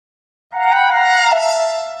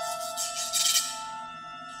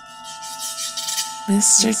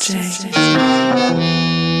Mr. J,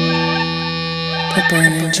 the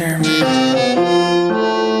burning German.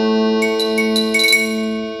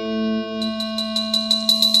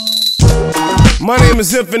 My name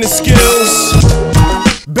is Infinite Skillz,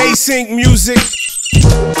 B.A.S.E music.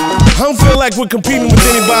 I don't feel like we're competing with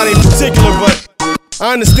anybody in particular, but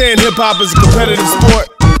I understand hip-hop is a competitive sport.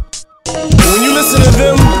 But when you listen to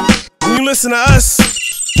them, when you listen to us,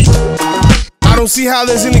 I don't see how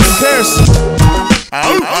there's any comparison.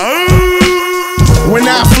 When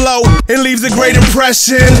I flow, it leaves a great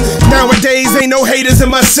impression. Nowadays, ain't no haters in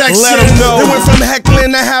my section. Let them know. They went from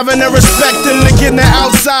heckling to having to respect them, to getting their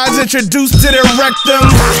outsides introduced to their rectum.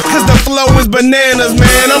 Cause the flow is bananas,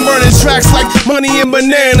 man. I'm burning tracks like money in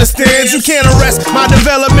banana stands. You can't arrest my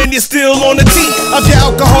development, you're still on the teet of your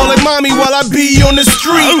alcoholic mommy while I be on the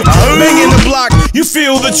street. Banging the block, you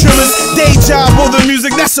feel the tremors. Day job or the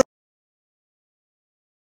music, that's a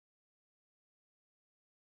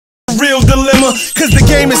real dilemma, cause the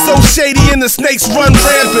game is so shady and the snakes run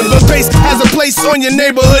rampant. But B.A.S.E has a place on your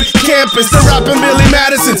neighborhood campus. They're rapping Billy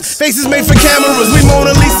Madison's faces made for cameras. We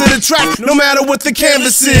Mona Lisa the track, no matter what the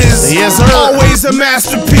canvas is. Yes, sir. Always a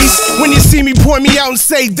masterpiece. When you see me, point me out and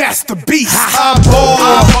say, that's the beast.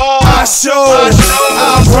 iBall, iShow,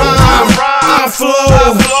 iRhyme,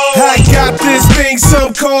 iFlow. I got this thing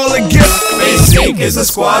some call a gift. B.A.S.E is a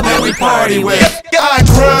squad that we party with.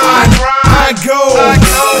 iGrind,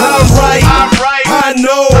 iWrite,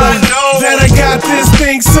 iKnow that I got this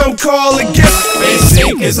thing some call a gift.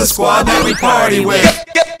 B.A.S.E is a squad that we party with.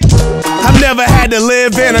 I've never had to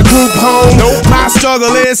live in a group home. My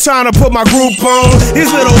struggle is trying to put my group on.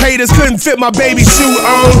 These little haters couldn't fit my baby shoe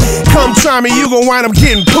on. Come try me, you gon' wind up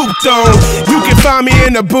getting pooped on. You can find me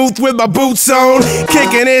in the booth with my boots on,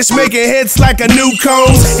 kicking ish, making hits like a new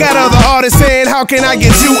combs. Got other artists saying, how can I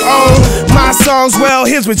get you on my songs? Well,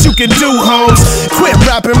 here's what you can do, Holmes. Quit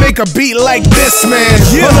rapping, make a beat like this, man.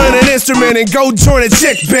 Or learn an instrument and go join a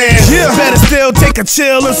chick band. Better still take a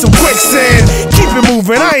chill and some quicksand. Keep it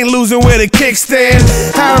moving, I ain't losing with a kickstand.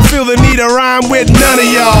 I don't feel the need to rhyme with none of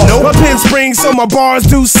y'all. My pen springs so my bars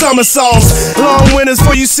do somersaults. Long winters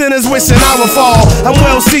for you sinners wishing I would fall. I'm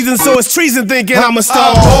well seasoned so it's treason thinking I'm a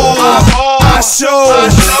star. iShow,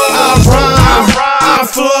 iRhyme,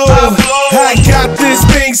 iFlow. I got this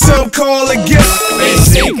thing some call a gift.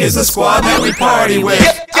 B.A.S.E is a squad that we party with.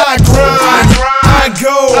 iGrind,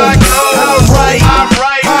 iWrite,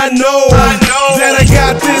 iKnow that I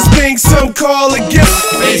got this thing some call a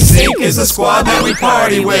gift. B.A.S.E is a squad that we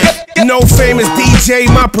party with. No famous DJ,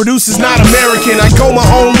 my producer's not American. I go my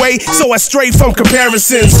own way, so I stray from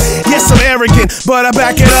comparisons. Yes, I'm arrogant, but I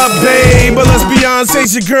back it up, babe. But let's be honest, ain't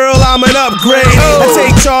your girl, I'm an upgrade. I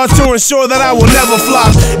take charge to ensure that I will never flop.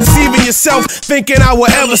 Deceiving yourself, thinking I will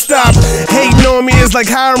ever stop. Hating on me is like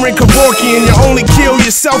hiring Kevorkian. You only kill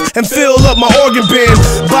yourself and fill up my organ bin.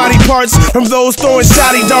 Body parts from those throwing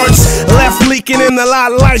shoddy darts, left leaking in the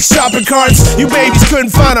lot like shopping carts. You babies couldn't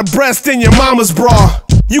find a breast in your mama's bra.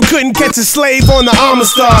 You couldn't catch a slave on the armor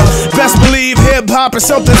star. Best believe hip-hop is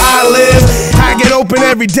something I live. I get open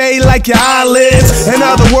every day like your eyelids. In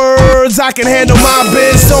other words, I can handle my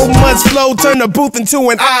biz. So much flow, turn the booth into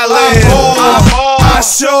an island.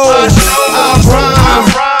 iShow, iRhyme,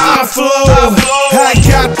 iFlow. I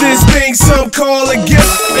got this thing some call a gift.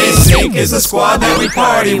 B.A.S.E is a squad that we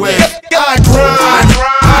party with. iGrind,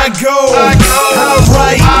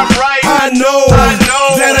 iWrite, iKnow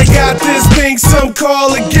that I got this thing some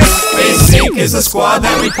call a gift. B.A.S.E is a squad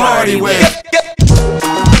that we party with.